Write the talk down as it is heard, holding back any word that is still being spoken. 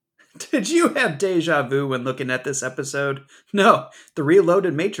Did you have deja vu when looking at this episode? No, the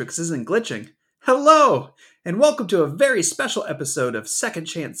reloaded Matrix isn't glitching. Hello, and welcome to a very special episode of Second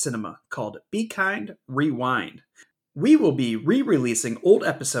Chance Cinema called Be Kind, Rewind. We will be re-releasing old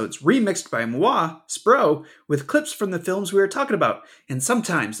episodes remixed by moi, Spro, with clips from the films we are talking about, and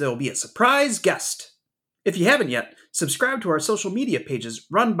sometimes there will be a surprise guest. If you haven't yet, subscribe to our social media pages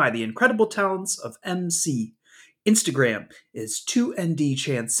run by the incredible talents of MC. Instagram is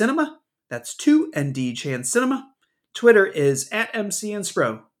 2NDChanCinema. That's 2NDChanCinema. Twitter is @MC and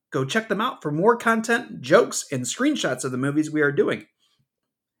Spro. Go check them out for more content, jokes, and screenshots of the movies we are doing.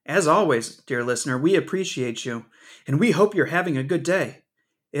 As always, dear listener, we appreciate you, and we hope you're having a good day.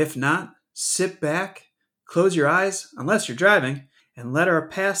 If not, sit back, close your eyes, unless you're driving, and let our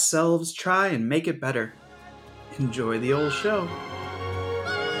past selves try and make it better. Enjoy the old show.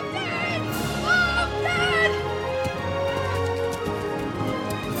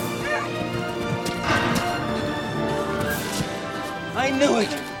 I knew it!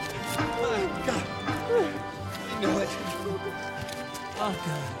 Oh, God. I knew it. Oh,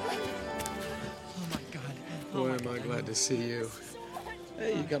 God. Oh, my God. Boy, am I glad to see you.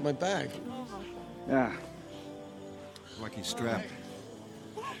 Hey, you got my bag. Yeah. Like he's strapped.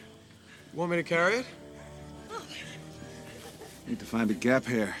 Want me to carry it? Need to find a gap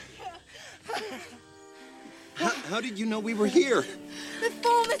here. How did you know we were here? That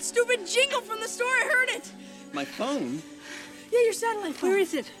phone, that stupid jingle from the store, I heard it! My phone? Yeah, your satellite phone. Where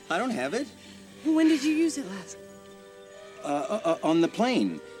is it? I don't have it. When did you use it last? On the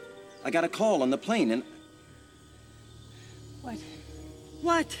plane. I got a call on the plane and What?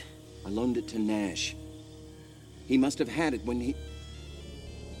 What? I loaned it to Nash. He must have had it when he...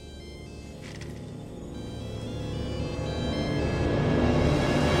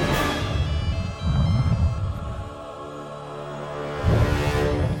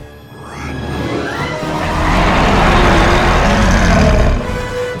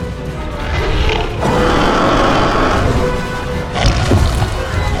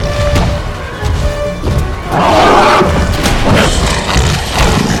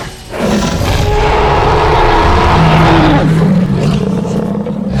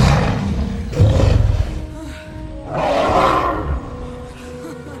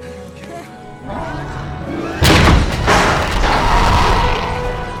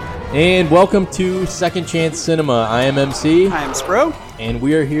 And welcome to Second Chance Cinema. I am MC. I am Spro. And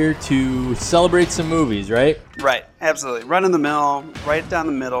we are here to celebrate some movies, right? Right, absolutely. Run in the mill, right down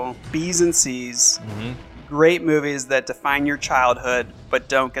the middle, B's and C's. Mm-hmm. Great movies that define your childhood, but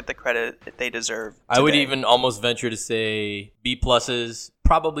don't get the credit that they deserve today. I would even almost venture to say B pluses,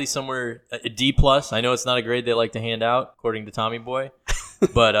 probably somewhere a D plus. I know it's not a grade they like to hand out, according to Tommy Boy.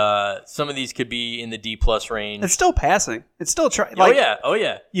 But some of these could be in the D plus range. It's still passing. It's still trying. Oh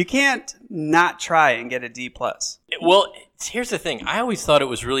yeah. You can't not try and get a D plus. Well, here's the thing. I always thought it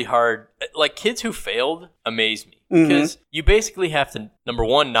was really hard. Like, kids who failed amaze me. Because you basically have to, number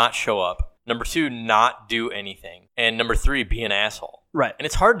one, not show up. Number two, not do anything. And number three, be an asshole. Right. And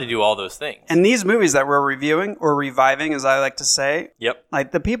it's hard to do all those things. And these movies that we're reviewing, or reviving, as I like to say, yep.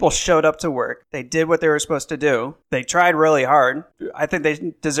 Like, the people showed up to work. They did what they were supposed to do. They tried really hard. I think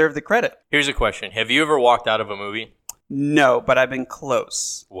they deserve the credit. Here's a question. Have you ever walked out of a movie? No, but I've been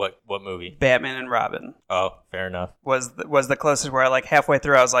close. What movie? Batman and Robin. Oh, fair enough. Was the closest where, like, halfway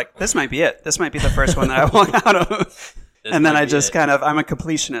through, I was like, this might be it. This might be the first one that I walk out of. And then I just I'm a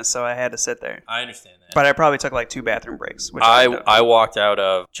completionist, so I had to sit there. I understand that. But I probably took like 2 bathroom breaks. Which I walked out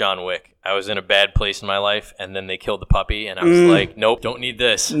of John Wick. I was in a bad place in my life, and then they killed the puppy, and I was like, nope, don't need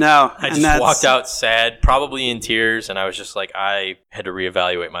this. No. I just walked out sad, probably in tears, and I was just like, I had to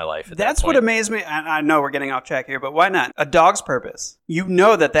reevaluate my life at that point. That's what amazed me. I know we're getting off track here, but why not? A dog's purpose. You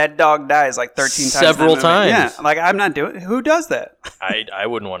know that dog dies like 13 times. Several times. Yeah, like I'm not doing it. Who does that? I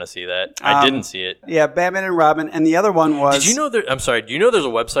wouldn't want to see that. I didn't see it. Yeah, Batman and Robin, and the other one was... Did you know I'm sorry, do you know there's a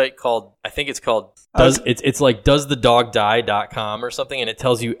website called, I think it's called, it's like doesthedogdie.com or something, and it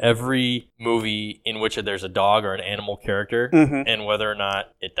tells you every movie in which there's a dog or an animal character and whether or not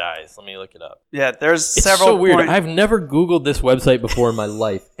it dies. Let me look it up. Yeah, there's it's several... so weird. I've never Googled this website before in my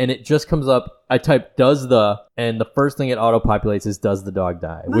life, and it just comes up. I type and the first thing it auto-populates is does the dog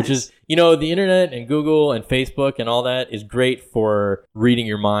die? Nice. Which is, the internet and Google and Facebook and all that is great for reading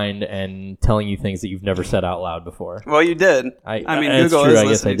your mind and telling you things that you've never said out loud before. Well, you did. I mean, Google true. is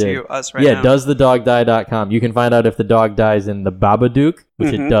listening to us right now. Yeah, doesthedogdie.com. You can find out if the dog dies in the Babadook,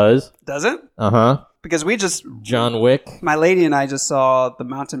 which it does. Does it? Uh-huh. Because we just... John Wick. My lady and I just saw The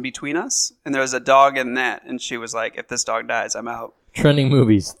Mountain Between Us, and there was a dog in that, and she was like, if this dog dies, I'm out. Trending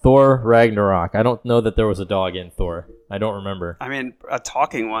movies. Thor, Ragnarok. I don't know that there was a dog in Thor. I don't remember. I mean, a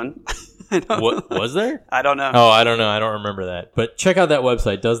talking one. What was there? I don't know. Oh, I don't know. I don't remember that. But check out that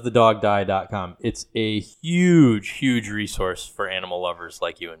website, doesthedogdie.com. It's a huge resource for animal lovers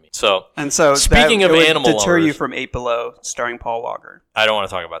like you and me. So speaking of animal deter lovers, you from 8 Below, starring Paul Walker. I don't want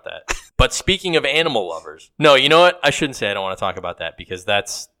to talk about that. But speaking of animal lovers, no, you know what? I shouldn't say I don't want to talk about that because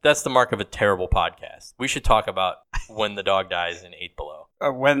that's the mark of a terrible podcast. We should talk about when the dog dies in 8 Below.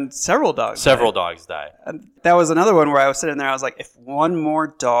 When several dogs die. And that was another one where I was sitting there. I was like, if one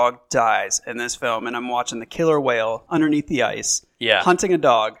more dog dies in this film, and I'm watching the killer whale underneath the ice, hunting a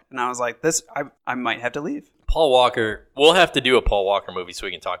dog, and I was like, I might have to leave. Paul Walker, we'll have to do a Paul Walker movie so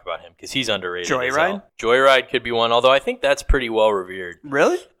we can talk about him because he's underrated. Joyride? Joyride could be one, although I think that's pretty well revered.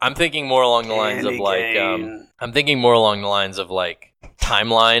 Really? I'm thinking more along the lines of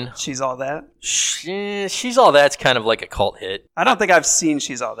Timeline. She's All That? She's All That's kind of like a cult hit. I don't think I've seen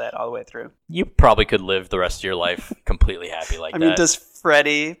She's All That all the way through. You probably could live the rest of your life completely happy like that. I mean, does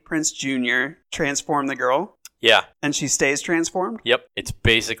Freddie, Prince Jr., transform the girl? Yeah. And she stays transformed? Yep. It's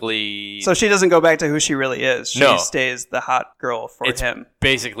basically... So she doesn't go back to who she really is. She stays the hot girl for him.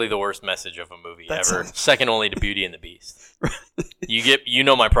 Basically the worst message of a movie ever. Second only to Beauty and the Beast. You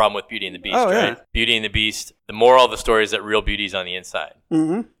know my problem with Beauty and the Beast, right? Yeah. Beauty and the Beast, the moral of the story is that real beauty's on the inside.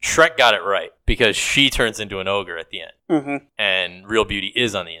 Mm-hmm. Shrek got it right because she turns into an ogre at the end. Mm-hmm. And real beauty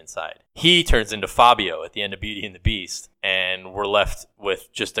is on the inside. He turns into Fabio at the end of Beauty and the Beast, and we're left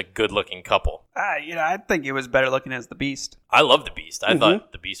with just a good-looking couple. I think it was better looking as the Beast. I love the Beast. I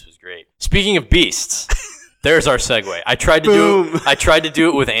thought the Beast was great. Speaking of beasts, there's our segue. I tried to do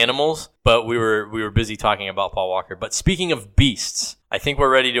it with animals, but we were busy talking about Paul Walker. But speaking of beasts, I think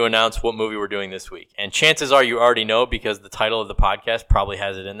we're ready to announce what movie we're doing this week. And chances are you already know because the title of the podcast probably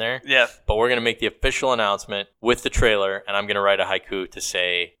has it in there. Yeah. But we're going to make the official announcement with the trailer, and I'm going to write a haiku to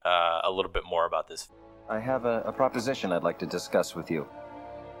say a little bit more about this. I have a proposition I'd like to discuss with you.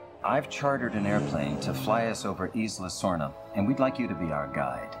 I've chartered an airplane to fly us over Isla Sorna, and we'd like you to be our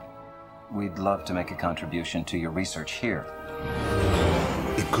guide. We'd love to make a contribution to your research here.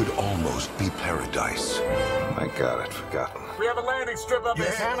 It could almost be paradise. My God, I'd forgotten. We have a landing strip up ahead.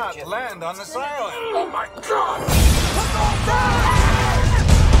 You cannot land on this island. Oh my God!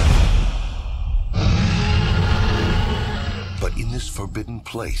 But in this forbidden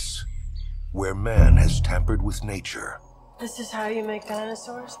place, where man has tampered with nature... This is how you make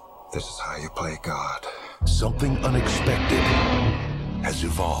dinosaurs? This is how you play God. Something unexpected has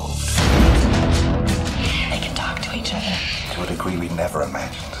evolved. They can talk to each other. To a degree we never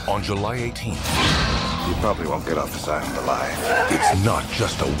imagined. On July 18th... You probably won't get off this island alive. It's not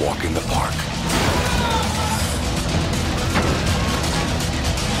just a walk in the park.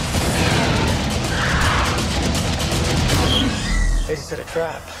 They set a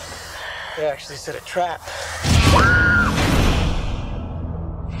trap. They actually set a trap.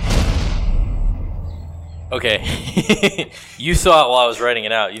 Okay. You saw it while I was writing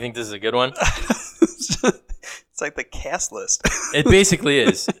it out. You think this is a good one? It's like the cast list. It basically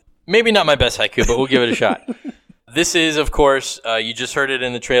is. Maybe not my best haiku, but we'll give it a shot. This is, of course, you just heard it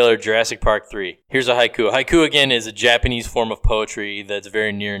in the trailer, Jurassic Park 3. Here's a haiku. Haiku, again, is a Japanese form of poetry that's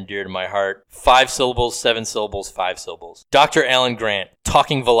very near and dear to my heart. 5 syllables, 7 syllables, 5 syllables. Dr. Alan Grant,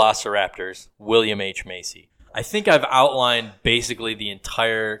 Talking Velociraptors, William H. Macy. I think I've outlined basically the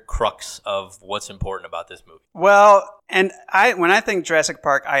entire crux of what's important about this movie. Well, and when I think Jurassic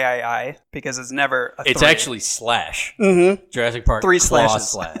Park, I, because it's never a 3. It's actually slash. Mm-hmm. Jurassic Park 3 slashes.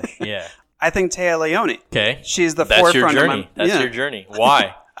 Slash. Yeah. I think Téa Leoni. Okay. She's the That's forefront your journey. of That's your journey.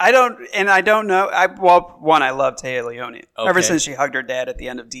 Why? I don't know. One, I love Téa Leoni. Okay. Ever since she hugged her dad at the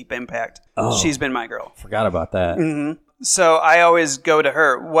end of Deep Impact, she's been my girl. Forgot about that. Mm-hmm. So I always go to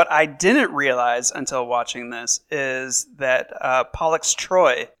her. What I didn't realize until watching this is that Pollux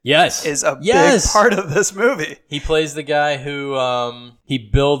Troy is a big part of this movie. He plays the guy who he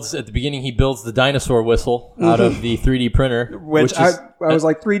builds the dinosaur whistle out of the 3D printer. Which I was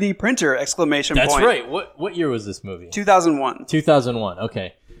like, 3D printer, exclamation point. That's right. What year was this movie? 2001. 2001,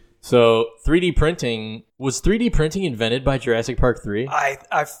 okay. So 3D printing, was 3D printing invented by Jurassic Park 3?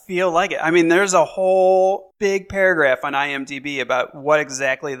 I feel like it. I mean, there's a whole big paragraph on IMDb about what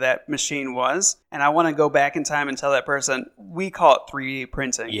exactly that machine was. And I want to go back in time and tell that person, we call it 3D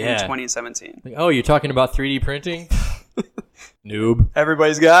printing in 2017. Like, oh, you're talking about 3D printing? Noob.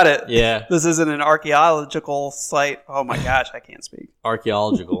 Everybody's got it. Yeah. This isn't an archaeological site. Oh my gosh, I can't speak.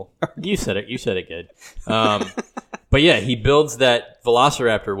 Archaeological. You said it. You said it good. But yeah, he builds that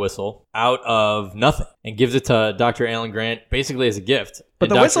velociraptor whistle out of nothing and gives it to Dr. Alan Grant basically as a gift. But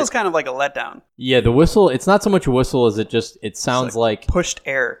the whistle's kind of like a letdown. Yeah, the whistle, it's not so much a whistle as it sounds like pushed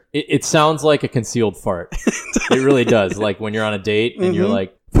air. It sounds like a concealed fart. It really does. Like when you're on a date and you're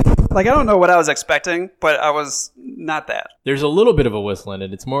like, Like, I don't know what I was expecting, but I was not that. There's a little bit of a whistle in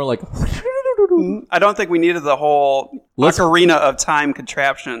it. It's more like... I don't think we needed the whole ocarina of time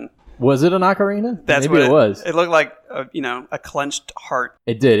contraption. Was it an ocarina? That's Maybe what it was. It looked like, a clenched heart.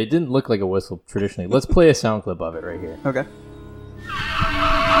 It did. It didn't look like a whistle traditionally. Let's play a sound clip of it right here. Okay.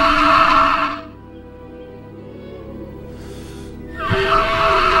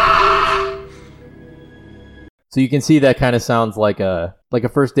 So you can see that kind of sounds like a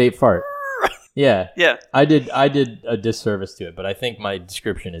first date fart. Yeah. Yeah. I did a disservice to it, but I think my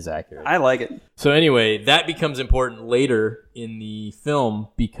description is accurate. I like it. So anyway, that becomes important later in the film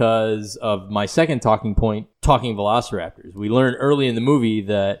because of my second talking point, talking velociraptors. We learn early in the movie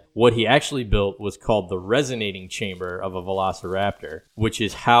that what he actually built was called the resonating chamber of a velociraptor, which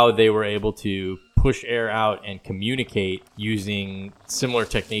is how they were able to push air out and communicate using similar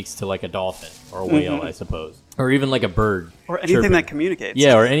techniques to like a dolphin or a whale, I suppose. Or even like a bird. Or anything chirping. that communicates.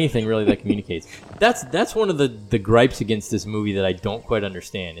 Yeah, or anything really that communicates. That's one of the gripes against this movie that I don't quite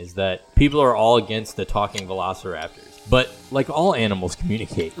understand, is that people are all against the talking velociraptors. But like all animals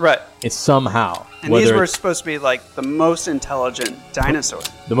communicate. Right. It's somehow. And these were supposed to be like the most intelligent dinosaur.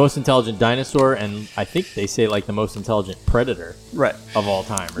 The most intelligent dinosaur, and I think they say like the most intelligent predator of all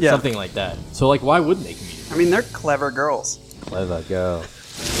time, or something like that. So like, why wouldn't they communicate? I mean, they're clever girls. Clever girl.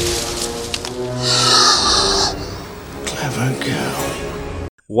 Clever girl.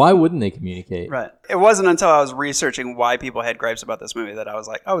 Why wouldn't they communicate? Right. It wasn't until I was researching why people had gripes about this movie that I was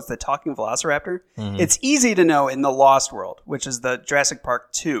like, oh, it's the talking velociraptor? Mm-hmm. It's easy to know in the Lost World, which is the Jurassic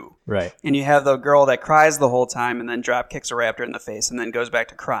Park 2. Right. And you have the girl that cries the whole time and then drop kicks a raptor in the face and then goes back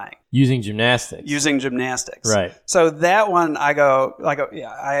to crying. Using gymnastics. Right. So that one, I go,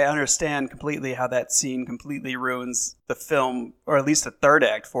 yeah, I understand completely how that scene completely ruins the film, or at least the third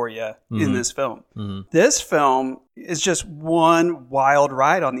act for you in this film. Mm-hmm. This film is just one wild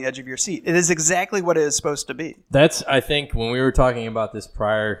ride on the edge of your seat. It is exactly what it is supposed to be. That's, I think, when we were talking about this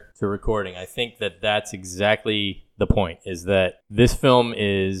prior to recording, I think that's exactly the point, is that this film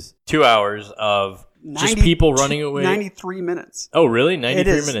is 2 hours of just people running away. 93 minutes. Oh, really?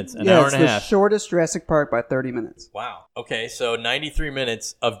 93 minutes. An hour and a half. It's the shortest Jurassic Park by 30 minutes. Wow. Okay, so 93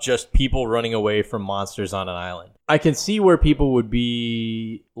 minutes of just people running away from monsters on an island. I can see where people would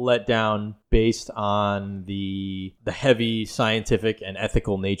be let down based on the heavy scientific and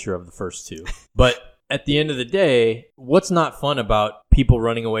ethical nature of the first two. But at the end of the day, what's not fun about people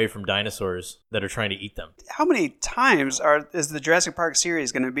running away from dinosaurs that are trying to eat them? How many times is the Jurassic Park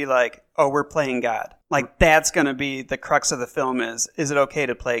series going to be like, oh, we're playing God? Like, that's going to be the crux of the film is it okay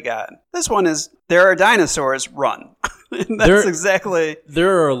to play God? This one is, there are dinosaurs, run. And that's exactly...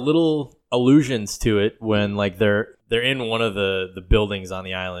 There are little allusions to it when, like, they're in one of the buildings on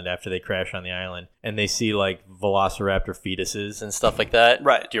the island after they crash on the island, and they see like velociraptor fetuses and stuff like that.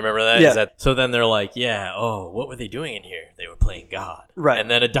 Right. Do you remember that? Yeah. So then they're like, yeah, oh, what were they doing in here? They were playing God. Right. And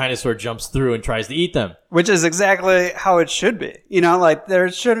then a dinosaur jumps through and tries to eat them. Which is exactly how it should be. You know, like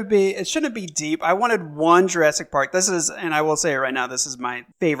it shouldn't be deep. I wanted one Jurassic Park. This is, and I will say it right now, this is my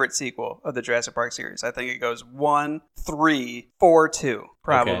favorite sequel of the Jurassic Park series. I think it goes 1, 3, 4, 2.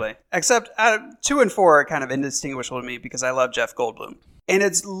 Probably. Okay. Except 2 and 4 are kind of indistinguishable to me because I love Jeff Goldblum. And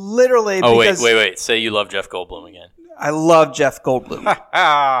it's literally because... Wait. Say you love Jeff Goldblum again. I love Jeff Goldblum.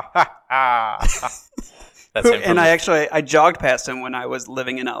 That's him. And I jogged past him when I was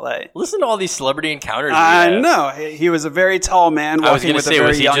living in LA. Listen to all these celebrity encounters. I know. He was a very tall man walking with a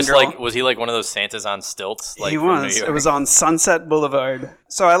very young girl. Was he like one of those Santas on stilts? Like, he was. It was on Sunset Boulevard.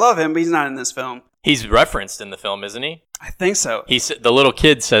 So I love him, but he's not in this film. He's referenced in the film, isn't he? I think so. The little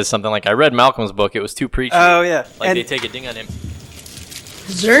kid says something like, I read Malcolm's book, it was too preachy. Oh, yeah. Like, they take a ding on him.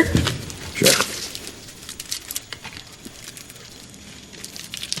 Dessert? Sure.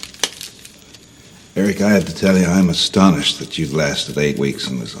 Eric, I had to tell you, I'm astonished that you've lasted 8 weeks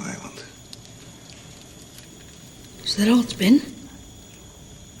on this island. Is that all it's been?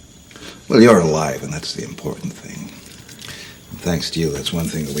 Well, you're alive, and that's the important thing. And thanks to you, that's one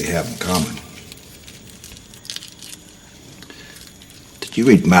thing that we have in common. Did you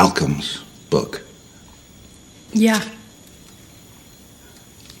read Malcolm's book? Yeah.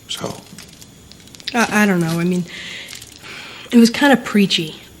 So? I don't know. I mean, it was kind of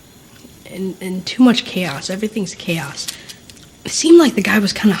preachy. And too much chaos. Everything's chaos. It seemed like the guy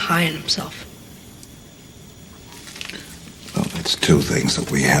was kind of high on himself. Well, that's two things that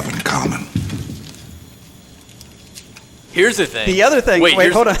we have in common. Here's the thing. The other thing.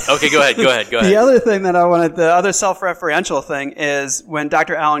 Wait, hold on. Okay, go ahead. The other thing that I wanted, the other self-referential thing is when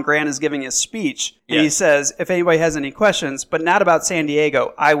Dr. Alan Grant is giving his speech, and he says, if anybody has any questions, but not about San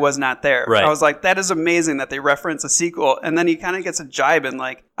Diego, I was not there. Right. I was like, that is amazing that they reference a sequel, and then he kind of gets a jibe in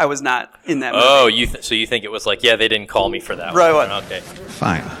like, I was not in that movie. Oh, so you think it was like, they didn't call me for that right, one. Okay.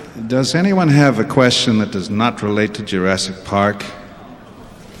 Fine. Does anyone have a question that does not relate to Jurassic Park?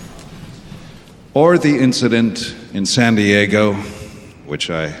 Or the incident in San Diego, which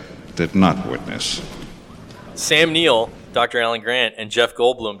I did not witness? Sam Neill, Dr. Alan Grant, and Jeff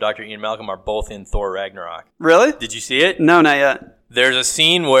Goldblum, Dr. Ian Malcolm, are both in Thor Ragnarok. Really? Did you see it? No, not yet. There's a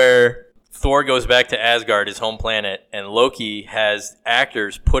scene where Thor goes back to Asgard, his home planet, and Loki has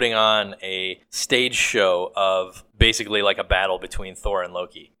actors putting on a stage show of basically like a battle between Thor and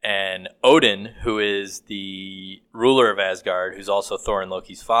Loki. And Odin, who is the ruler of Asgard, who's also Thor and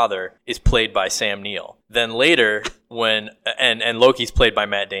Loki's father, is played by Sam Neill. Then later, and Loki's played by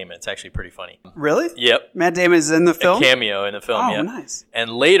Matt Damon. It's actually pretty funny. Really? Yep. Matt Damon is in the film? A cameo in the film, Oh, yep. nice. And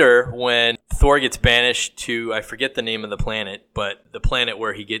later, when Thor gets banished to, I forget the name of the planet, but the planet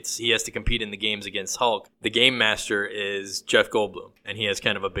where he has to compete in the games against Hulk, the game master is Jeff Goldblum, and he has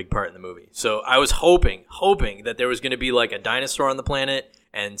kind of a big part in the movie. So I was hoping that there was going to be like a dinosaur on the planet,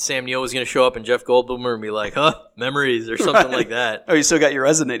 and Sam Neill was going to show up and Jeff Goldblum would be like, memories or something like that. Oh, you still got your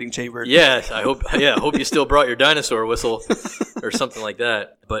resonating chamber. Yeah, I hope you still brought your dinosaur whistle or something like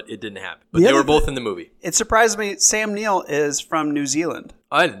that. But it didn't happen. But they were both in the movie. It surprised me. Sam Neill is from New Zealand.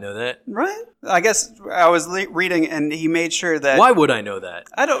 I didn't know that. Right? I guess I was reading and he made sure that... Why would I know that?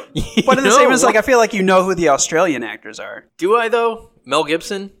 I don't... But in the same as, like, I feel like you know who the Australian actors are. Do I, though? Mel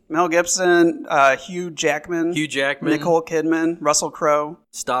Gibson, Hugh Jackman, Nicole Kidman, Russell Crowe.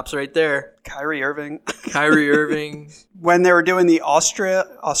 Stops right there. Kyrie Irving. When they were doing the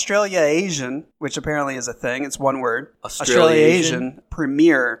Australia Asian, which apparently is a thing, it's one word. Australia Asian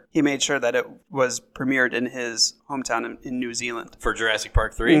premiere. He made sure that it was premiered in his hometown in New Zealand. For Jurassic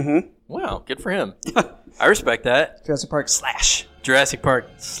Park 3? Mm-hmm. Wow, good for him. I respect that. Jurassic Park / Jurassic Park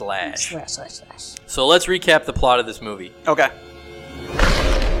 / So let's recap the plot of this movie. Okay.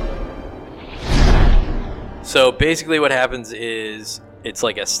 So basically what happens is it's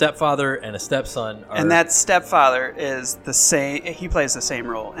like a stepfather and a stepson. And that stepfather is the same. He plays the same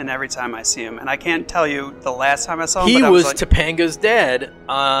role. And every time I see him, and I can't tell you the last time I saw him. He but was like, Topanga's dad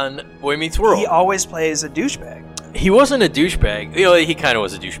on Boy Meets World. He always plays a douchebag. He wasn't a douchebag. He kind of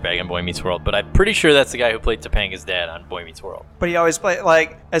was a douchebag on Boy Meets World, but I'm pretty sure that's the guy who played Topanga's dad on Boy Meets World. But he always played,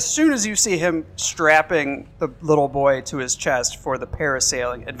 like, as soon as you see him strapping the little boy to his chest for the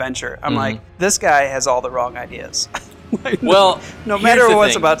parasailing adventure, I'm like, this guy has all the wrong ideas. Well, no matter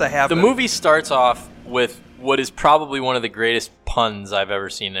what's about to happen. The movie starts off with what is probably one of the greatest puns I've ever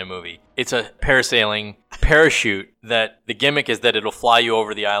seen in a movie. It's a parasailing parachute that the gimmick is that it'll fly you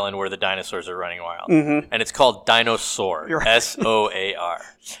over the island where the dinosaurs are running wild. Mm-hmm. And it's called Dinosaur. Right. SOAR.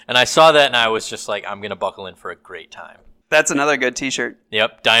 And I saw that and I was just like, I'm going to buckle in for a great time. That's another good t-shirt.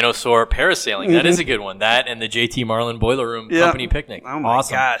 Yep, Dinosaur Parasailing. Mm-hmm. That is a good one. That and the JT Marlin Boiler Room Company Picnic. Oh my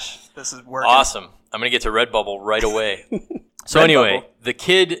gosh. This is working. Awesome. I'm going to get to Redbubble right away. So anyway, the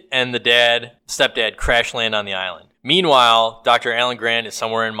kid and the stepdad crash land on the island. Meanwhile, Dr. Alan Grant is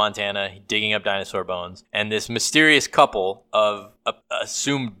somewhere in Montana digging up dinosaur bones, and this mysterious couple of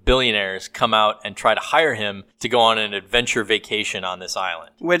assumed billionaires come out and try to hire him to go on an adventure vacation on this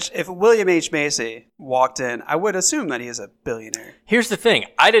island. Which, if William H. Macy walked in, I would assume that he is a billionaire. Here's the thing.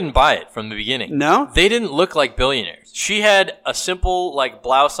 I didn't buy it from the beginning. No? They didn't look like billionaires. She had a simple,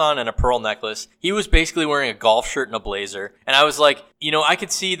 blouse on and a pearl necklace. He was basically wearing a golf shirt and a blazer. And I was like, I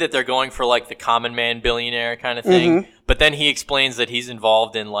could see that they're going for, the common man billionaire kind of thing. Mm-hmm. But then he explains that he's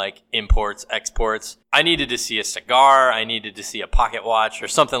involved in, imports, exports. I needed to see a cigar. I needed to see a pocket watch or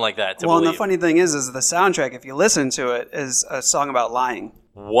something like that to believe. And the funny thing is the soundtrack, if you listen to it, is a song about lying.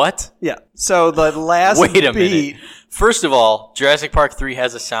 What? Yeah. So the last Wait a minute. First of all, Jurassic Park 3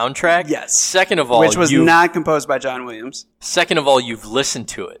 has a soundtrack. Yes. Second of all, which was not composed by John Williams. Second of all, you've listened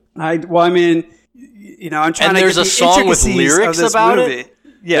to it. I'm trying to get there's a song with lyrics about movie. It.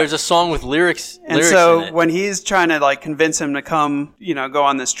 Yeah. There's a song with lyrics. And so when he's trying to convince him to come, go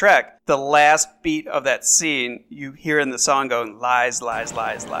on this trek, the last beat of that scene, you hear in the song going, lies, lies,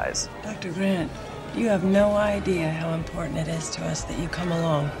 lies, lies. Dr. Grant, you have no idea how important it is to us that you come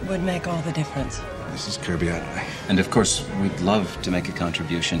along. It would make all the difference. Mrs. Kirby, And of course, we'd love to make a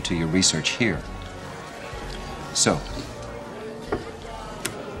contribution to your research here. So,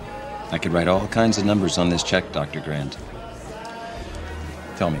 I could write all kinds of numbers on this check, Dr. Grant.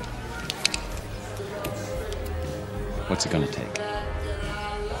 Tell me, what's it going to take?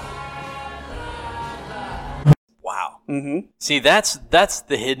 Wow. Mm-hmm. See, that's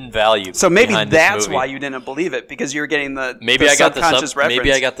the hidden value. So maybe behind this that's movie. why you didn't believe it, because you're getting the subconscious reference.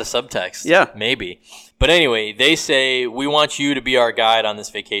 Maybe I got the subtext. Yeah. Maybe. But anyway, they say, we want you to be our guide on this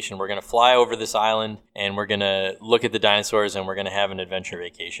vacation. We're going to fly over this island, and we're going to look at the dinosaurs, and we're going to have an adventure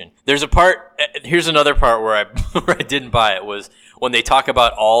vacation. There's a part, here's another part where I didn't buy it, was when they talk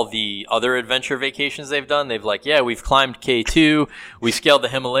about all the other adventure vacations they've done. They've like, yeah, we've climbed K2, we scaled the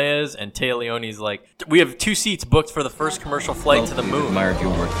Himalayas, and Taya Leone's like, we have 2 seats booked for the first commercial flight to the moon. We've admired your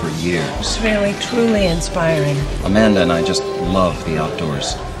work for years. It's really, truly inspiring. Amanda and I just love the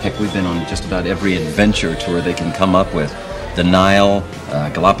outdoors. Heck, we've been on just about every adventure tour they can come up with. The Nile,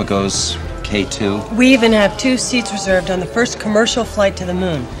 Galapagos, K2. We even have 2 seats reserved on the first commercial flight to the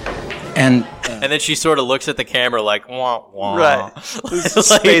moon. And then she sort of looks at the camera like, wah, wah. Right.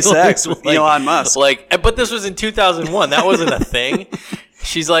 SpaceX with Elon Musk. Like, but this was in 2001. That wasn't a thing.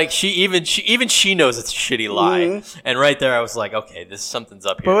 She's like, she knows it's a shitty lie. Mm-hmm. And right there, I was like, okay, something's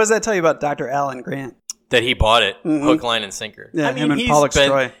up But here. what does that tell you about Dr. Alan Grant? That he bought it, Mm-hmm. hook, line, and sinker. Yeah, I mean, him and Pollux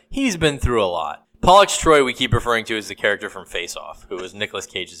Troy. He's been through a lot. Pollux Troy, we keep referring to as the character from Face Off, who was Nicolas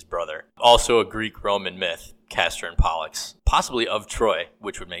Cage's brother. Also a Greek-Roman myth, Castor and Pollux. Possibly of Troy,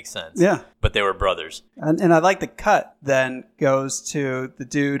 which would make sense. Yeah. But they were brothers. And I like the cut then goes to the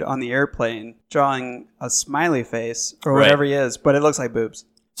dude on the airplane drawing a smiley face or whatever he is, but it looks like boobs.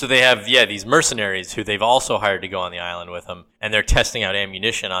 So they have, these mercenaries who they've also hired to go on the island with them. And they're testing out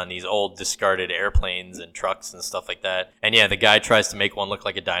ammunition on these old discarded airplanes and trucks and stuff like that. And the guy tries to make one look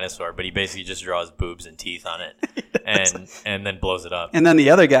like a dinosaur, but he basically just draws boobs and teeth on it and then blows it up. And then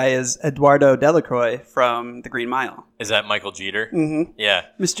the other guy is Eduardo Delacroix from The Green Mile. Is that Michael Jeter? Mm-hmm. Yeah.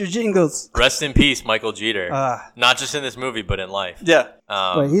 Mr. Jingles. Rest in peace, Michael Jeter. Not just in this movie, but in life. Yeah.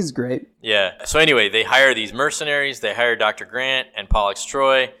 Boy, he's great. Yeah. So anyway, they hire these mercenaries. They hire Dr. Grant and Pollux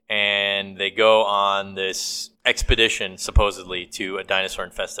Troy, and they go on this expedition, supposedly, to a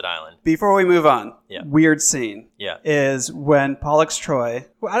dinosaur-infested island. Before we move on, Yeah. weird scene is when Pollux Troy,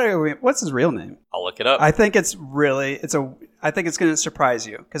 what's his real name? I'll look it up. I think it's I think it's going to surprise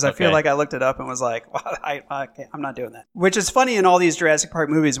you because I feel like I looked it up and was like, well, I'm not doing that. Which is funny in all these Jurassic Park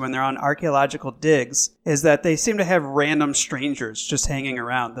movies when they're on archaeological digs is that they seem to have random strangers just hanging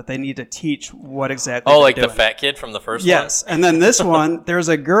around that they need to teach what exactly they're doing. The fat kid from the first one? Yes. And then this one, there's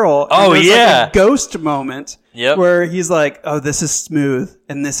a girl. Oh, and there's yeah. like a ghost moment Yep. where he's like, oh, this is smooth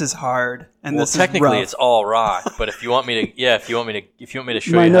and this is hard and this is rough. Technically it's all rock, but if you want me to if you want me to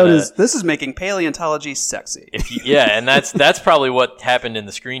show My you note is this is making paleontology sexy. and that's probably what happened in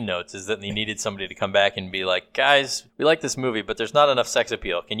the screen notes is that they needed somebody to come back and be like, guys, we like this movie, but there's not enough sex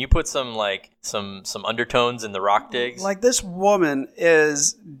appeal. Can you put some undertones in the rock digs? Like this woman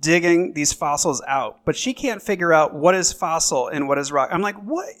is digging these fossils out, but she can't figure out what is fossil and what is rock. I'm like,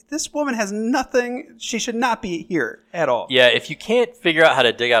 what? This woman has nothing. She should not be here at all. Yeah, if you can't figure out how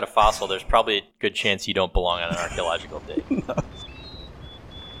to dig out a fossil, there's probably a good chance you don't belong on an archaeological dig. No.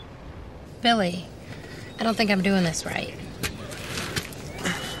 Billy, I don't think I'm doing this right.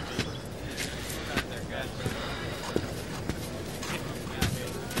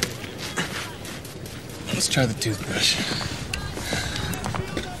 Let's try the toothbrush.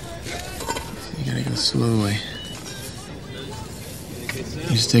 You gotta go slowly.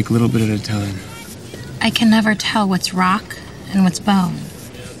 You just take a little bit at a time. I can never tell what's rock and what's bone.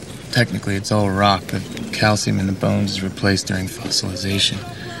 Technically, it's all rock, but calcium in the bones is replaced during fossilization.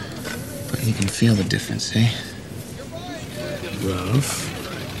 But you can feel the difference, eh? Rough.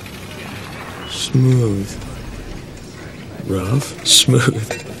 Smooth. Rough.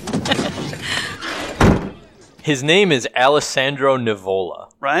 Smooth. His name is Alessandro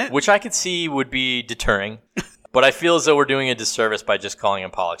Nivola. Right. Which I could see would be deterring. But I feel as though we're doing a disservice by just calling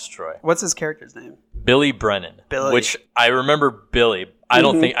him Pollux Troy. What's his character's name? Billy Brennan. Billy. Which I remember Billy.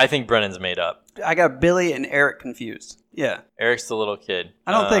 I think Brennan's made up. I got Billy and Eric confused. Yeah. Eric's the little kid.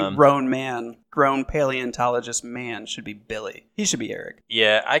 I don't think grown paleontologist man should be Billy. He should be Eric.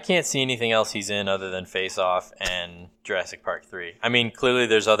 Yeah, I can't see anything else he's in other than Face Off and Jurassic Park 3. I mean, clearly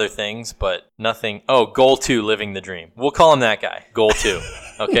there's other things, but nothing. Oh, Goal 2, Living the Dream. We'll call him that guy. Goal 2.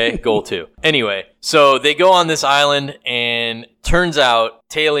 Okay? Goal 2. Anyway, so they go on this island, and turns out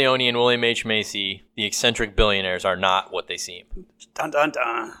Taya Leone and William H. Macy, the eccentric billionaires, are not what they seem. Dun, dun,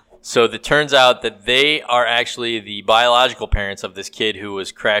 dun. So it turns out that they are actually the biological parents of this kid who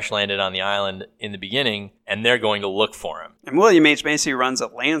was crash landed on the island in the beginning, and they're going to look for him. And William H. Macy runs a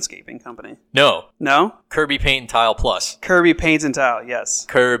landscaping company. No. No? Kirby Paint and Tile Plus. Kirby Paint and Tile, yes.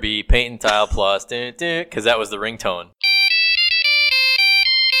 Kirby Paint and Tile Plus, because that was the ringtone.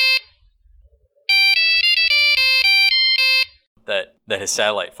 that his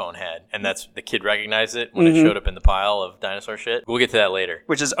satellite phone had. And that's the kid recognized it when it showed up in the pile of dinosaur shit. We'll get to that later.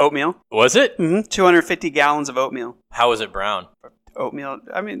 Which is oatmeal. Was it? 250 gallons of oatmeal. How was it brown? Oatmeal.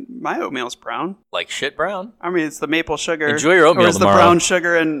 I mean, my oatmeal's brown. Like shit brown? I mean, it's the maple sugar. Enjoy your oatmeal Or it's tomorrow. the brown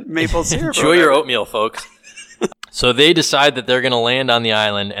sugar and maple syrup. Enjoy your oatmeal, folks. So they decide that they're going to land on the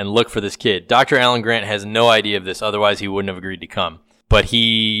island and look for this kid. Dr. Alan Grant has no idea of this, otherwise he wouldn't have agreed to come. But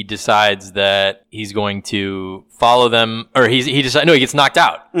he decides that he's going to follow them, or he gets knocked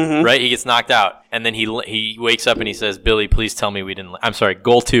out, right? He gets knocked out, and then he wakes up and he says, "Billy, please tell me we didn't. I'm sorry,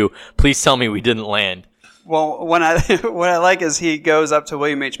 Goal 2. Please tell me we didn't land." Well, what I like is he goes up to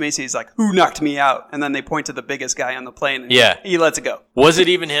William H. Macy. He's like, "Who knocked me out?" And then they point to the biggest guy on the plane. And he lets it go. Was it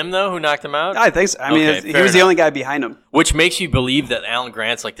even him though who knocked him out? I think so. I mean, he was the only guy behind him. Which makes you believe that Alan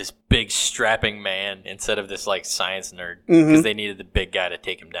Grant's like this big strapping man instead of this like science nerd, because they needed the big guy to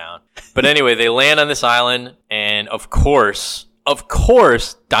take him down. But anyway, they land on this island, and of course,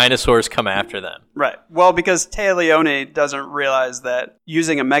 dinosaurs come after them. Right. Well, because Téa Leoni doesn't realize that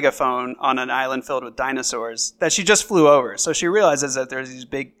using a megaphone on an island filled with dinosaurs that she just flew over. So she realizes that there's these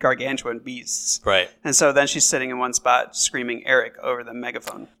big gargantuan beasts. Right. And so then she's sitting in one spot screaming Eric over the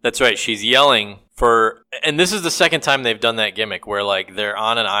megaphone. That's right. She's yelling for, and this is the second time they've done that gimmick where like they're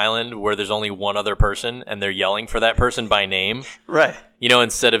on an island where there's only one other person and they're yelling for that person by name. Right. You know,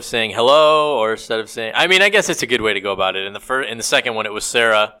 instead of saying hello, or instead of saying, I mean, I guess it's a good way to go about it. In the second one, it was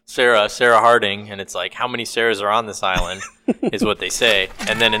Sarah Harding, and it's like, how many Sarahs are on this island, is what they say.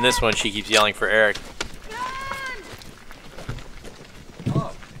 And then in this one, she keeps yelling for Eric.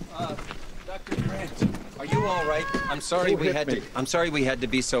 Dr. Grant, are you all right? I'm sorry we had to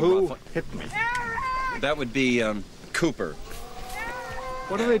be so rough. Who hit me? That would be Cooper.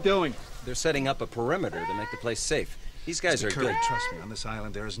 What are they doing? They're setting up a perimeter to make the place safe. These guys are good. Trust me, on this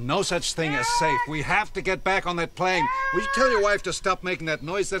island there is no such thing as safe. We have to get back on that plane. Will you tell your wife to stop making that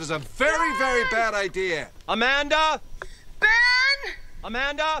noise? That is a very, very bad idea. Amanda? Ben?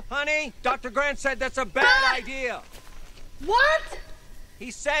 Amanda, honey, Dr. Grant said that's a bad idea. What?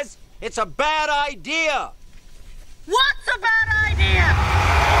 He says it's a bad idea. What's a bad idea?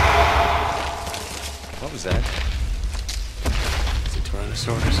 What was that? Is it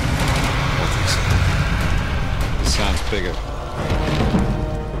Tyrannosaurus? I think so. This sounds bigger.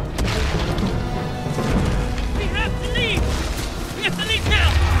 We have to leave! We have to leave now!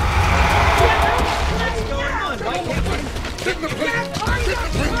 What's going on? Why can't we? Get the plane!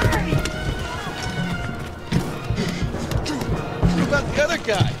 What about the other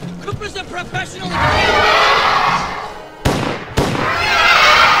guy? Cooper's a professional!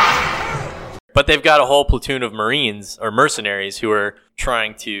 But they've got a whole platoon of Marines or mercenaries who are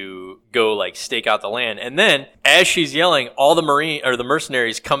trying to go like stake out the land. And then as she's yelling, all the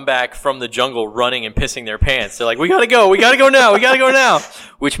mercenaries come back from the jungle running and pissing their pants. They're like, we gotta go now.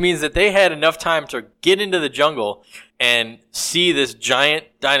 Which means that they had enough time to get into the jungle and see this giant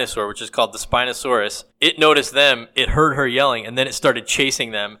dinosaur, which is called the Spinosaurus. It noticed them, it heard her yelling, and then it started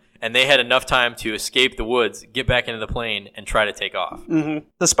chasing them. And they had enough time to escape the woods, get back into the plane, and try to take off. The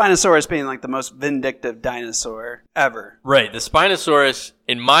Spinosaurus being like the most vindictive dinosaur ever. Right. The Spinosaurus,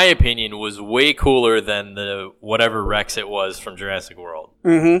 in my opinion, was way cooler than the whatever Rex it was from Jurassic World.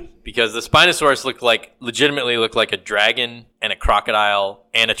 Because the Spinosaurus legitimately looked like a dragon and a crocodile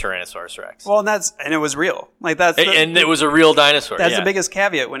and a Tyrannosaurus Rex. Well, and it was real. Like it was a real dinosaur. That's the biggest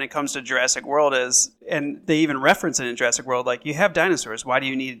caveat when it comes to Jurassic World is, and they even reference it in Jurassic World, like, you have dinosaurs. Why do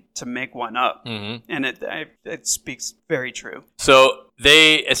you need to make one up? And it speaks very true. So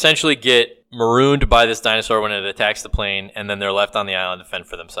they essentially get marooned by this dinosaur when it attacks the plane, and then they're left on the island to fend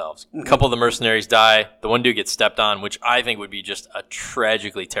for themselves. A couple of the mercenaries die. The one dude gets stepped on, which I think would be just a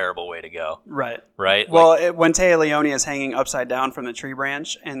tragically terrible way to go. Right. Well, when Téa Leoni is hanging upside down from the tree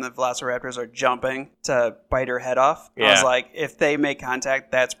branch and the velociraptors are jumping to bite her head off, I was like, if they make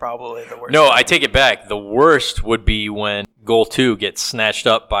contact, that's probably the worst. No, I take it back. The worst would be when Goal 2 gets snatched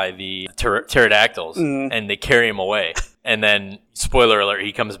up by the pterodactyls and they carry him away. And then, spoiler alert,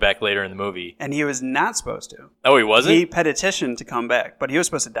 he comes back later in the movie. And he was not supposed to. Oh, he wasn't? He petitioned to come back, but he was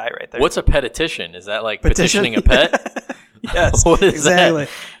supposed to die right there. What's a petition? Is that like petitioning a pet? Yes, what is exactly.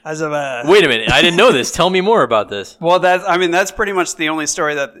 That? Wait a minute, I didn't know this. Tell me more about this. Well, that's pretty much the only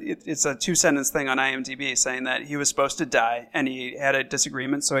story that it's a 2-sentence thing on IMDb saying that he was supposed to die and he had a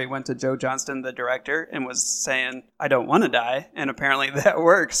disagreement, so he went to Joe Johnston, the director, and was saying, I don't want to die, and apparently that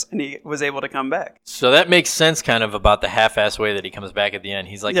works, and he was able to come back. So that makes sense kind of about the half-ass way that he comes back at the end.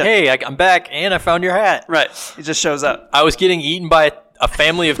 He's like, hey, I'm back, and I found your hat. Right, he just shows up. I was getting eaten by a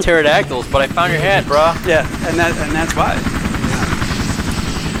family of pterodactyls, but I found your hat, brah. Yeah, and that's why.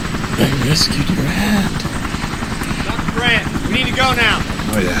 I rescued your hat. Dr. Grant, we need to go now.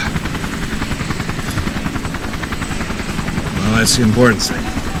 Oh, yeah. Well, that's the important thing.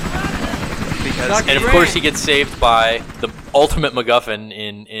 And of course, he gets saved by the ultimate MacGuffin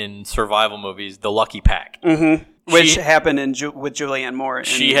in survival movies, the Lucky Pack. Mm-hmm. Which happened with Julianne Moore.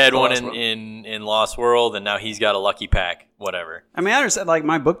 She had one in Lost World, and now he's got a Lucky Pack. Whatever. I mean, I understand. Like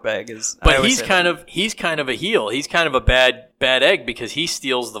my book bag is. But he's kind of a heel. He's kind of a bad egg because he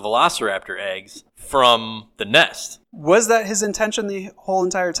steals the velociraptor eggs from the nest. Was that his intention the whole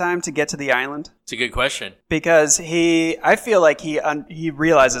entire time to get to the island? It's a good question. Because I feel like he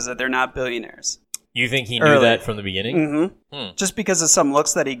realizes that they're not billionaires. You think he knew that from the beginning? Mm-hmm. Just because of some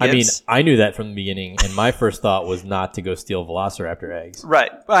looks that he gives? I mean, I knew that from the beginning, and my first thought was not to go steal velociraptor eggs. Right.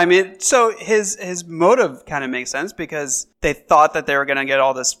 I mean, so his motive kind of makes sense because they thought that they were going to get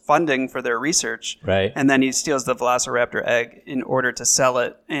all this funding for their research. Right. And then he steals the velociraptor egg in order to sell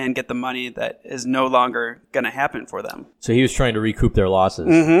it and get the money that is no longer going to happen for them. So he was trying to recoup their losses.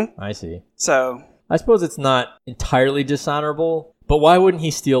 Mm-hmm. I see. So I suppose it's not entirely dishonorable, but why wouldn't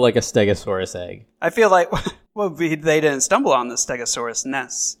he steal like a stegosaurus egg? I feel like, they didn't stumble on the stegosaurus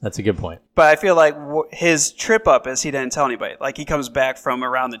nests. That's a good point. But I feel like his trip up is he didn't tell anybody. Like he comes back from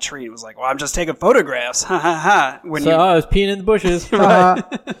around the tree and was like, well, I'm just taking photographs. Ha ha ha. I was peeing in the bushes. Right.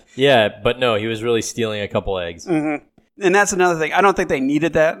 Yeah, but no, he was really stealing a couple eggs. Mm-hmm. And that's another thing. I don't think they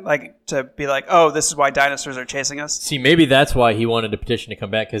needed that, like, to be like, oh, this is why dinosaurs are chasing us. See, maybe that's why he wanted a petition to come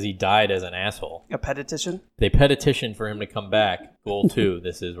back, because he died as an asshole. A petition? They petitioned for him to come back. Goal 2,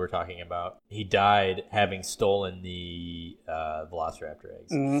 we're talking about. He died having stolen the velociraptor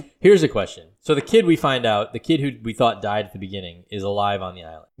eggs. Mm-hmm. Here's a question. So the kid who we thought died at the beginning is alive on the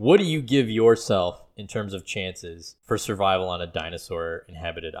island. What do you give yourself in terms of chances for survival on a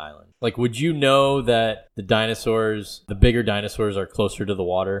dinosaur-inhabited island? Like, would you know that the bigger dinosaurs are closer to the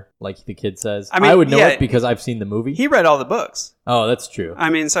water, like the kid says? I mean, I would know it because I've seen the movie. He read all the books. Oh, that's true. I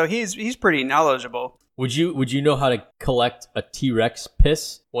mean, so he's pretty knowledgeable. Would you know how to collect a T-Rex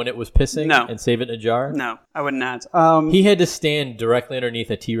piss when it was pissing? No. And save it in a jar? No, I would not. He had to stand directly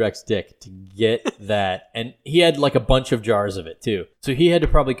underneath a T-Rex dick to get that, and he had like a bunch of jars of it too. So he had to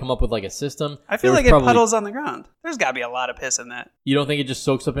probably come up with like a system. I feel like it puddles on the ground. There's got to be a lot of piss in that. You don't think it just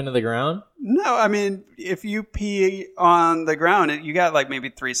soaks up into the ground? No, I mean, if you pee on the ground, you got like maybe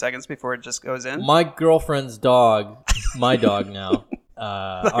 3 seconds before it just goes in. My girlfriend's dog, my dog now,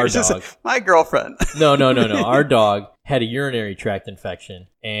 our dog. My girlfriend. No. Our dog had a urinary tract infection,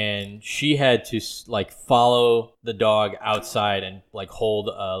 and she had to like follow the dog outside and like hold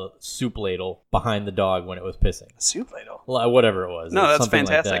a soup ladle behind the dog when it was pissing. A soup ladle? Whatever it was. No, that's something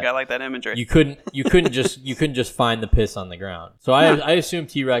fantastic. like that. I like that imagery. You couldn't just find the piss on the ground. So I assume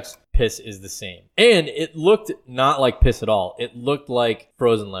T-Rex piss is the same. And it looked not like piss at all. It looked like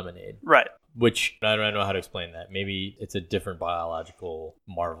frozen lemonade. Right. Which I don't know how to explain that. Maybe it's a different biological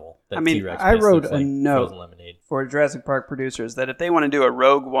marvel. That I mean, T-Rex I wrote looks a like note frozen lemonade. for Jurassic Park producers that if they want to do a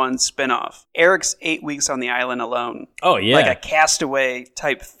Rogue One spinoff, Eric's 8 weeks on the island alone. Oh, yeah. Like a Castaway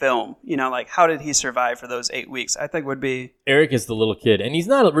type film. You know, like how did he survive for those 8 weeks? I think would be... Eric is the little kid, and he's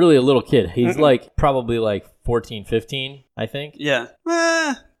not really a little kid. He's like probably like 14, 15, I think. Yeah.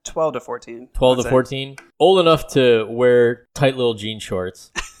 12 to 14. 12 to 14. Old enough to wear tight little jean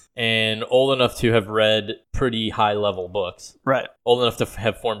shorts. And old enough to have read pretty high-level books. Right. Old enough to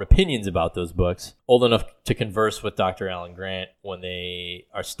have formed opinions about those books. Old enough to converse with Dr. Alan Grant when they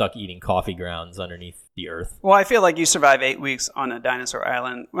are stuck eating coffee grounds underneath the earth. Well, I feel like you survive 8 weeks on a dinosaur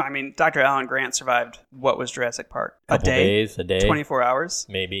island. I mean, Dr. Alan Grant survived, what was Jurassic Park? A day. 24 hours?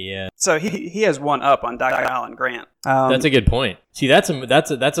 Maybe, yeah. So he has one up on Dr. Alan Grant. That's a good point. See, that's a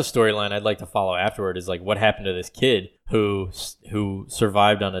storyline I'd like to follow afterward, is like what happened to this kid who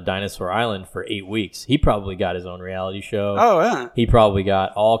survived on a dinosaur island for 8 weeks. He probably got his own reality show. Oh, yeah. He probably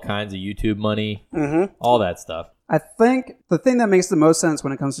got all kinds of YouTube money, all that stuff. I think the thing that makes the most sense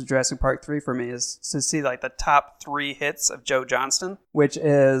when it comes to Jurassic Park 3 for me is to see like the top 3 hits of Joe Johnston, which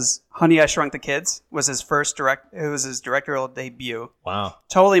is Honey, I Shrunk the Kids was his directorial debut. Wow.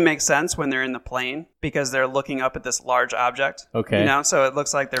 Totally makes sense when they're in the plane because they're looking up at this large object. Okay. You know, so it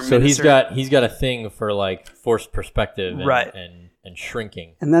looks like they're So he's got a thing for like forced perspective and, right. and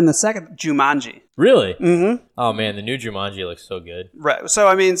shrinking. And then the second, Jumanji. Really? Mm-hmm. Oh man, the new Jumanji looks so good. Right. So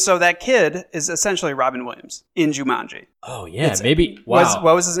I mean, so that kid is essentially Robin Williams in Jumanji. Oh yeah, maybe. Wow.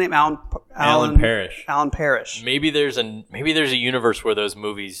 What was his name? Alan Parrish. Alan Parrish. Maybe there's a universe where those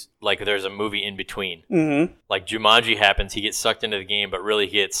movies, like there's a movie in between. Mm-hmm. Like Jumanji happens, he gets sucked into the game, but really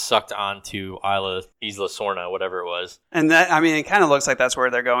he gets sucked onto Isla Sorna, whatever it was. And that, I mean, it kind of looks like that's where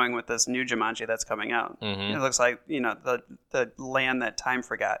they're going with this new Jumanji that's coming out. Mm-hmm. It looks like, you know, the land that time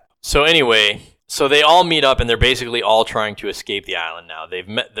forgot. So anyway, so they all meet up and they're basically all trying to escape the island now. They've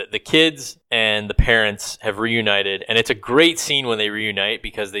met the kids and the parents have reunited, and it's a great scene when they reunite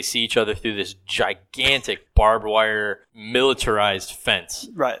because they see each other through this gigantic barbed wire militarized fence.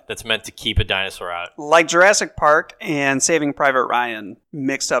 Right. That's meant to keep a dinosaur out. Like Jurassic Park and Saving Private Ryan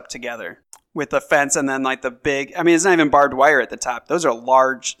mixed up together. With the fence and then like the big, I mean, it's not even barbed wire at the top. Those are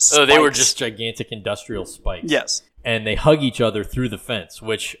large spikes. Oh, they were just gigantic industrial spikes. Yes. And they hug each other through the fence,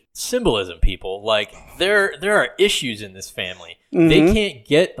 which symbolism, people. Like, there are issues in this family. Mm-hmm. They can't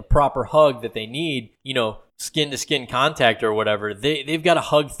get the proper hug that they need, skin-to-skin contact or whatever. They've got to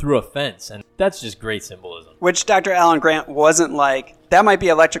hug through a fence, and that's just great symbolism. Which Dr. Alan Grant wasn't like, that might be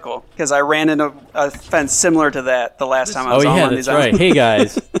electrical, because I ran into a fence similar to that the last time I was on one of these. Oh, yeah, that's right. Hey,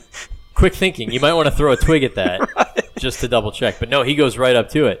 guys. Quick thinking. You might want to throw a twig at that just to double check. But no, he goes right up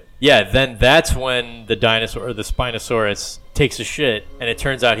to it. Yeah, then that's when the dinosaur, or the Spinosaurus, takes a shit, and it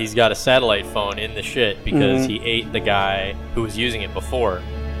turns out he's got a satellite phone in the shit because he ate the guy who was using it before.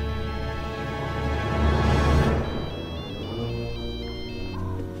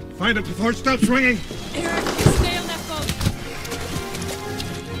 Find it before it stops ringing. Eric, you stay on that boat.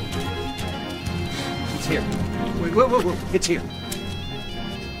 It's here. Wait, whoa. It's here.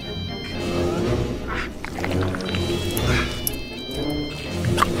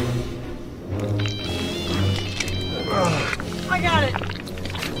 I got it.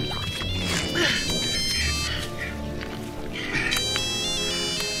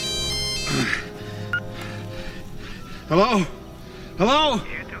 Hello? Hello?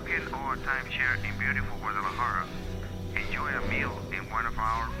 You took in our timeshare in beautiful Guadalajara. Enjoy a meal in one of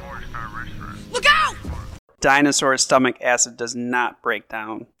our 4-star restaurants. Look out! Dinosaur stomach acid does not break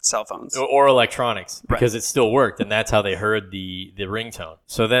down cell phones. Or electronics, because it still worked, and that's how they heard the ringtone.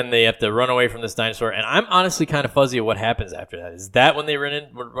 So then they have to run away from this dinosaur, and I'm honestly kind of fuzzy of what happens after that. Is that when they run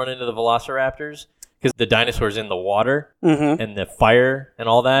into the velociraptors? Because the dinosaur's in the water and the fire and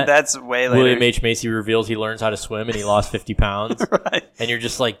all that. That's way later. William H. Macy reveals he learns how to swim and he lost 50 pounds. Right. And you're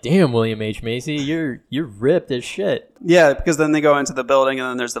just like, damn, William H. Macy, you're ripped as shit. Yeah, because then they go into the building and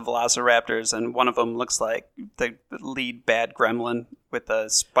then there's the velociraptors and one of them looks like the lead bad gremlin with the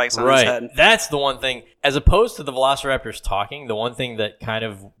spikes on his head. That's the one thing. As opposed to the velociraptors talking, the one thing that kind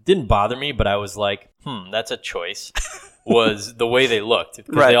of didn't bother me, but I was like, that's a choice. Was the way they looked.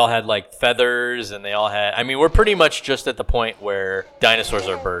 Because they all had like feathers and they all had... I mean, we're pretty much just at the point where dinosaurs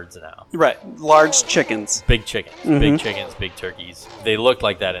are birds now. Right. Large chickens. Big chickens. Big chickens, big turkeys. They looked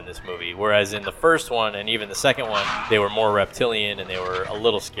like that in this movie. Whereas in the first one and even the second one, they were more reptilian and they were a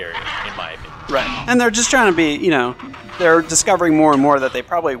little scarier, in my opinion. Right. And they're just trying to be, they're discovering more and more that they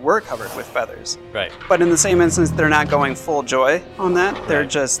probably were covered with feathers. Right. But in the same instance, they're not going full joy on that. They're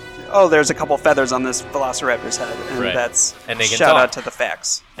just... there's a couple feathers on this velociraptor's head, and that's and they can shout talk. out to the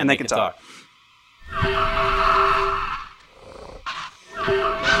facts. And they can talk.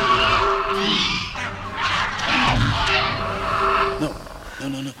 No.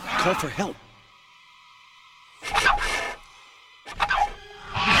 Call for help.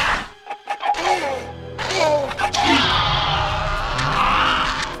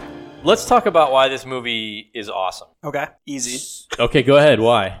 Let's talk about why this movie is awesome. Okay. Easy. Okay, go ahead.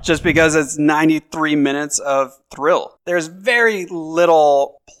 Why? Just because it's 93 minutes of thrill. There's very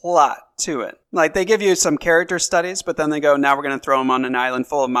little plot to it. Like, they give you some character studies, but then they go, now we're going to throw them on an island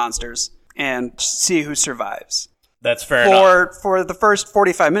full of monsters and see who survives. That's fair enough. For the first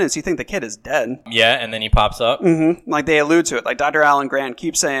 45 minutes, you think the kid is dead. Yeah, and then he pops up. Like, they allude to it. Like, Dr. Alan Grant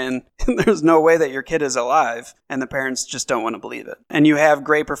keeps saying, there's no way that your kid is alive, and the parents just don't want to believe it. And you have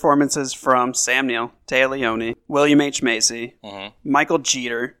great performances from Sam Neill, Téa Leoni, William H. Macy, Michael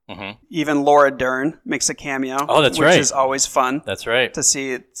Jeter, even Laura Dern makes a cameo. Oh, that's right. Which is always fun. That's right. To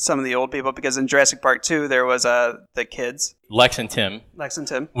see some of the old people, because in Jurassic Park 2, there was the kids. Lex and Tim.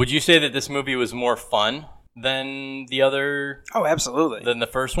 Would you say that this movie was more fun than the other? Oh, absolutely. Than the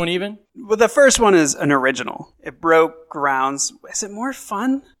first one even? Well, the first one is an original. It broke grounds. Is it more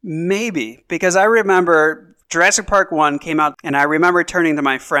fun? Maybe. Because I remember Jurassic Park 1 came out, and I remember turning to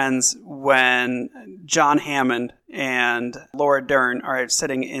my friends when John Hammond and Laura Dern are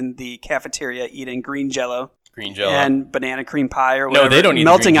sitting in the cafeteria eating green jello. Green jello. And banana cream pie or whatever. No, they don't eat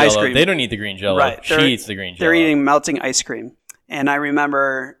melting the green ice jello. cream. They don't eat the green jello. Right. She eats the green jello. They're eating melting ice cream. And I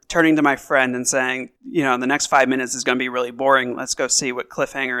remember turning to my friend and saying, the next 5 minutes is going to be really boring. Let's go see what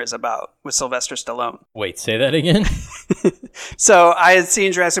Cliffhanger is about with Sylvester Stallone. Wait, say that again? So I had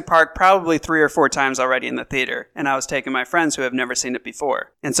seen Jurassic Park probably 3 or 4 times already in the theater, and I was taking my friends who have never seen it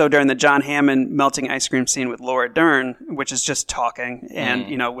before. And so during the John Hammond melting ice cream scene with Laura Dern, which is just talking and,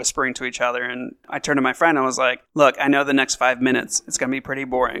 whispering to each other, and I turned to my friend and was like, look, I know the next 5 minutes, it's going to be pretty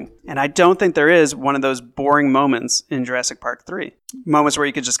boring. And I don't think there is one of those boring moments in Jurassic Park 3. Moments where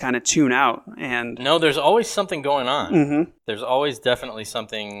you could just kind of tune out. And no, there's always something going on. Mm-hmm. There's always definitely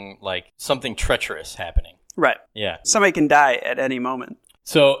something treacherous happening. Right. Yeah. Somebody can die at any moment.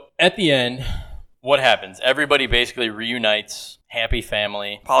 So at the end, what happens? Everybody basically reunites. Happy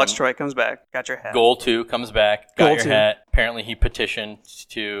family. Pollux Troy comes back. Got your hat. Goal 2 comes back. Got your hat. Apparently he petitioned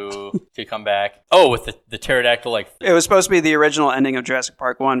to come back. Oh, with the pterodactyl It was supposed to be the original ending of Jurassic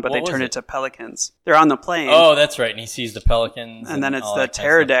Park 1, but they turned it to pelicans. They're on the plane. Oh, that's right. And he sees the pelicans. And then it's the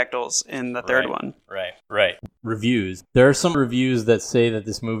pterodactyls in the third one. Right. Reviews. There are some reviews that say that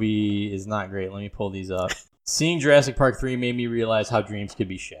this movie is not great. Let me pull these up. Seeing Jurassic Park 3 made me realize how dreams could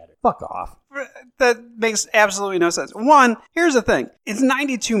be shattered. Fuck off. That makes absolutely no sense. One, here's the thing. It's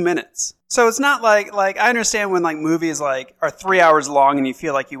 92 minutes. So it's not like I understand when movies are 3 hours long and you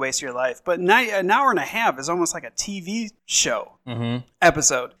feel like you waste your life. But an hour and a half is almost like a TV show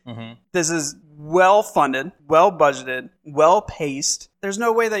episode. Mm-hmm. This is well funded, well budgeted, well paced. There's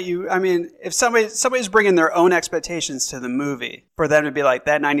no way that if somebody's bringing their own expectations to the movie, for them to be like,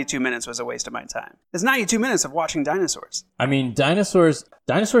 that 92 minutes was a waste of my time. It's 92 minutes of watching dinosaurs. I mean, dinosaurs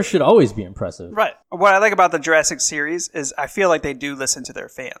should always be impressive. Right. What I like about the Jurassic series is I feel like they do listen to their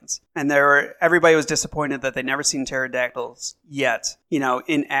fans. And everybody was disappointed that they'd never seen pterodactyls yet,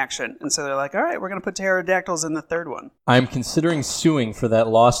 in action. And so they're like, all right, we're going to put pterodactyls in the third one. I'm considering suing for that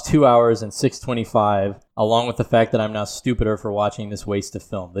lost 2 hours and 6:25, along with the fact that I'm now stupider for watching this waste of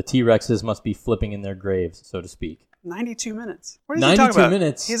film. The T-Rexes must be flipping in their graves, so to speak. 92 minutes. What is he talking about? 92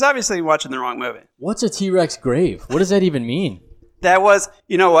 minutes. He's obviously watching the wrong movie. What's a T-Rex grave? What does that even mean? That was,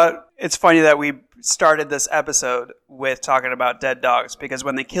 you know what? It's funny that we started this episode with talking about dead dogs, because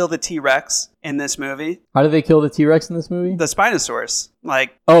when they kill the T-Rex in this movie... How do they kill the T-Rex in this movie? The Spinosaurus.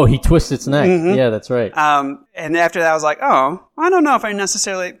 Oh, he twists its neck. Mm-hmm. Yeah, that's right. And after that, I was like, oh, I don't know if I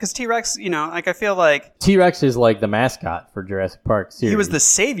necessarily... Because T-Rex, I feel like... T-Rex is like the mascot for Jurassic Park series. He was the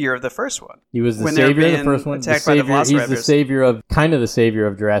savior of the first one. He was the savior of the first one. Attacked by the velociraptors. He's the savior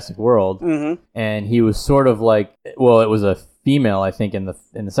of Jurassic World. Mm-hmm. And he was sort of like... Well, it was a female, I think, in the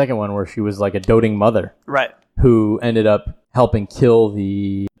second one, where she was like a doting mother. Right. Who ended up helping kill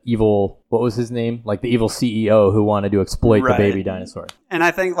the evil, what was his name? The evil CEO who wanted to exploit the baby dinosaur. And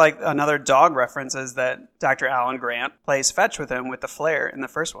I think another dog reference is that Dr. Alan Grant plays fetch with him with the flare in the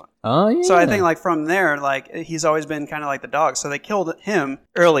first one. Oh, yeah. So I think from there, he's always been kind of like the dog. So they killed him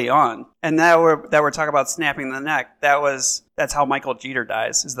early on. And now we're talking about snapping the neck. That's how Michael Jeter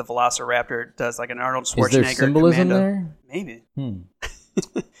dies, is the velociraptor does an Arnold Schwarzenegger Is there symbolism commando. there? Maybe.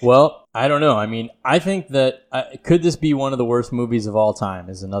 Well, I don't know. I mean, I think that could this be one of the worst movies of all time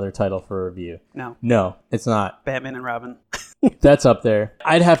is another title for review. No, it's not. Batman and Robin. That's up there.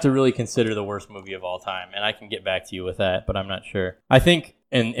 I'd have to really consider the worst movie of all time, and I can get back to you with that, but I'm not sure. I think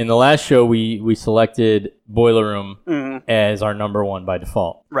in the last show we selected Boiler Room as our number one by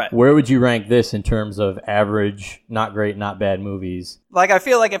default. Right. Where would you rank this in terms of average, not great, not bad movies? I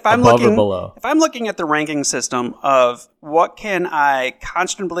feel like if I'm above or below? If I'm looking at the ranking system of what can I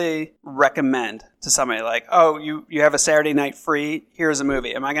constantly recommend to somebody, you have a Saturday night free, here's a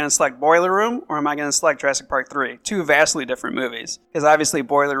movie. Am I going to select Boiler Room or am I going to select Jurassic Park 3? Two vastly different movies. Because obviously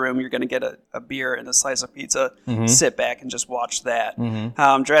Boiler Room, you're going to get a beer and a slice of pizza, sit back and just watch that.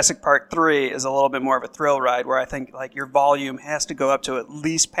 Jurassic Park 3 is a little bit more of a thrill ride where I think your volume has to go up to at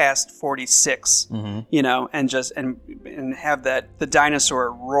least past 46, and have the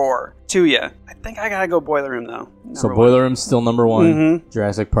dinosaur roar to you. I think I gotta go Boiler Room though. So Boiler Room's still number one.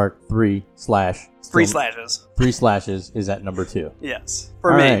 Jurassic Park 3 / 3 slashes. 3 slashes is at number 2. Yes,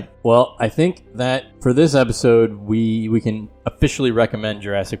 for me. Right. Well, I think that for this episode, we can officially recommend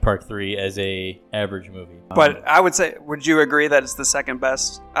Jurassic Park 3 as a average movie. But I would say, would you agree that it's the second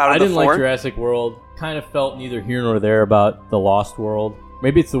best out of the 4? I didn't like Jurassic World. Kind of felt neither here nor there about the Lost World.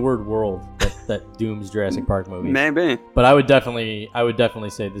 Maybe it's the word world that dooms Jurassic Park movies. Maybe. But I would definitely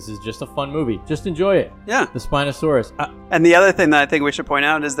say this is just a fun movie. Just enjoy it. Yeah. The Spinosaurus. And the other thing that I think we should point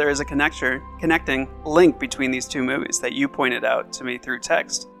out is there is a connecting link between these two movies that you pointed out to me through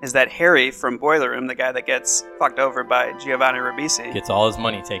text. Is that Harry from Boiler Room, the guy that gets fucked over by Giovanni Ribisi, gets all his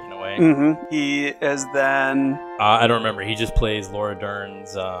money taken away. He is then... I don't remember. He just plays Laura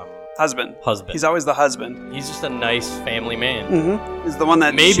Dern's Husband. Husband. He's always the husband. He's just a nice family man. Mm-hmm. He's the one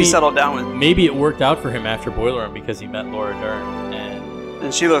that she settled down with. Maybe it worked out for him after Boiler Room because he met Laura Dern.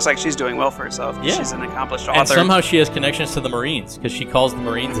 And she looks like she's doing well for herself. Yeah. She's an accomplished author. And somehow she has connections to the Marines because she calls the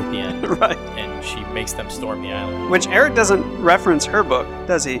Marines at the end. Right. And she makes them storm the island. Which Eric doesn't reference her book,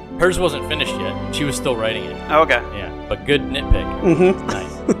 does he? Hers wasn't finished yet. She was still writing it. Oh, okay. Yeah, but good nitpick. Mm-hmm.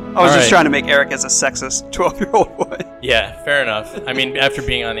 Nice. I was just trying to make Eric as a sexist 12-year-old boy. Yeah, fair enough. I mean, after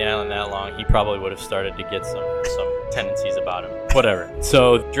being on the island that long, he probably would have started to get some tendencies about him. Whatever.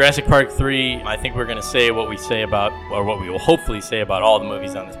 So, Jurassic Park 3, I think we're going to say what we say about, or what we will hopefully say about all the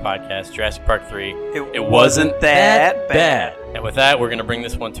movies on this podcast. Jurassic Park 3, it wasn't that bad. And with that, we're going to bring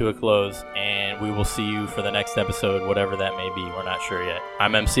this one to a close, and we will see you for the next episode, whatever that may be. We're not sure yet.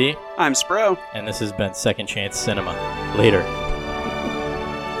 I'm MC. I'm Spro. And this has been Second Chance Cinema. Later.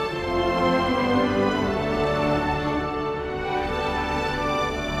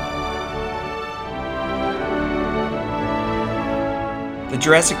 The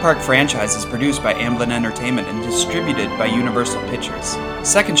Jurassic Park franchise is produced by Amblin Entertainment and distributed by Universal Pictures.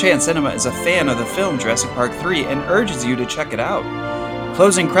 Second Chance Cinema is a fan of the film Jurassic Park 3 and urges you to check it out.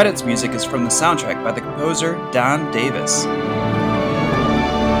 Closing credits music is from the soundtrack by the composer Don Davis.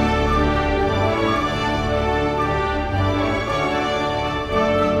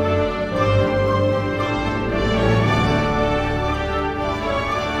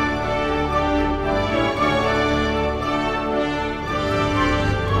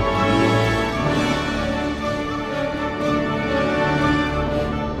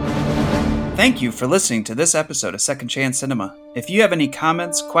 Thank you for listening to this episode of Second Chance Cinema. If you have any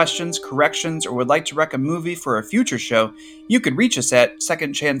comments, questions, corrections, or would like to rec a movie for a future show, you could reach us at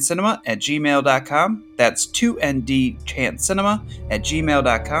secondchancecinema@gmail.com. That's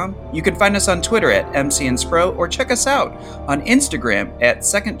 2ndchancecinema@gmail.com. You can find us on Twitter at MCandSpro or check us out on Instagram at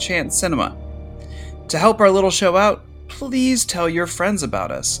Second Chance Cinema. To help our little show out, please tell your friends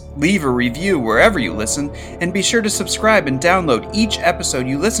about us. Leave a review wherever you listen, and be sure to subscribe and download each episode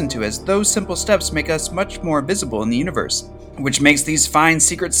you listen to, as those simple steps make us much more visible in the universe, which makes these fine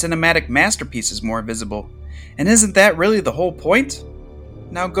secret cinematic masterpieces more visible. And isn't that really the whole point?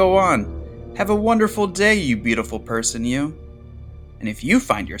 Now go on. Have a wonderful day, you beautiful person, you. And if you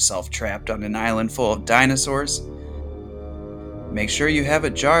find yourself trapped on an island full of dinosaurs, make sure you have a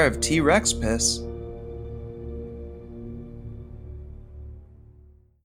jar of T-Rex piss.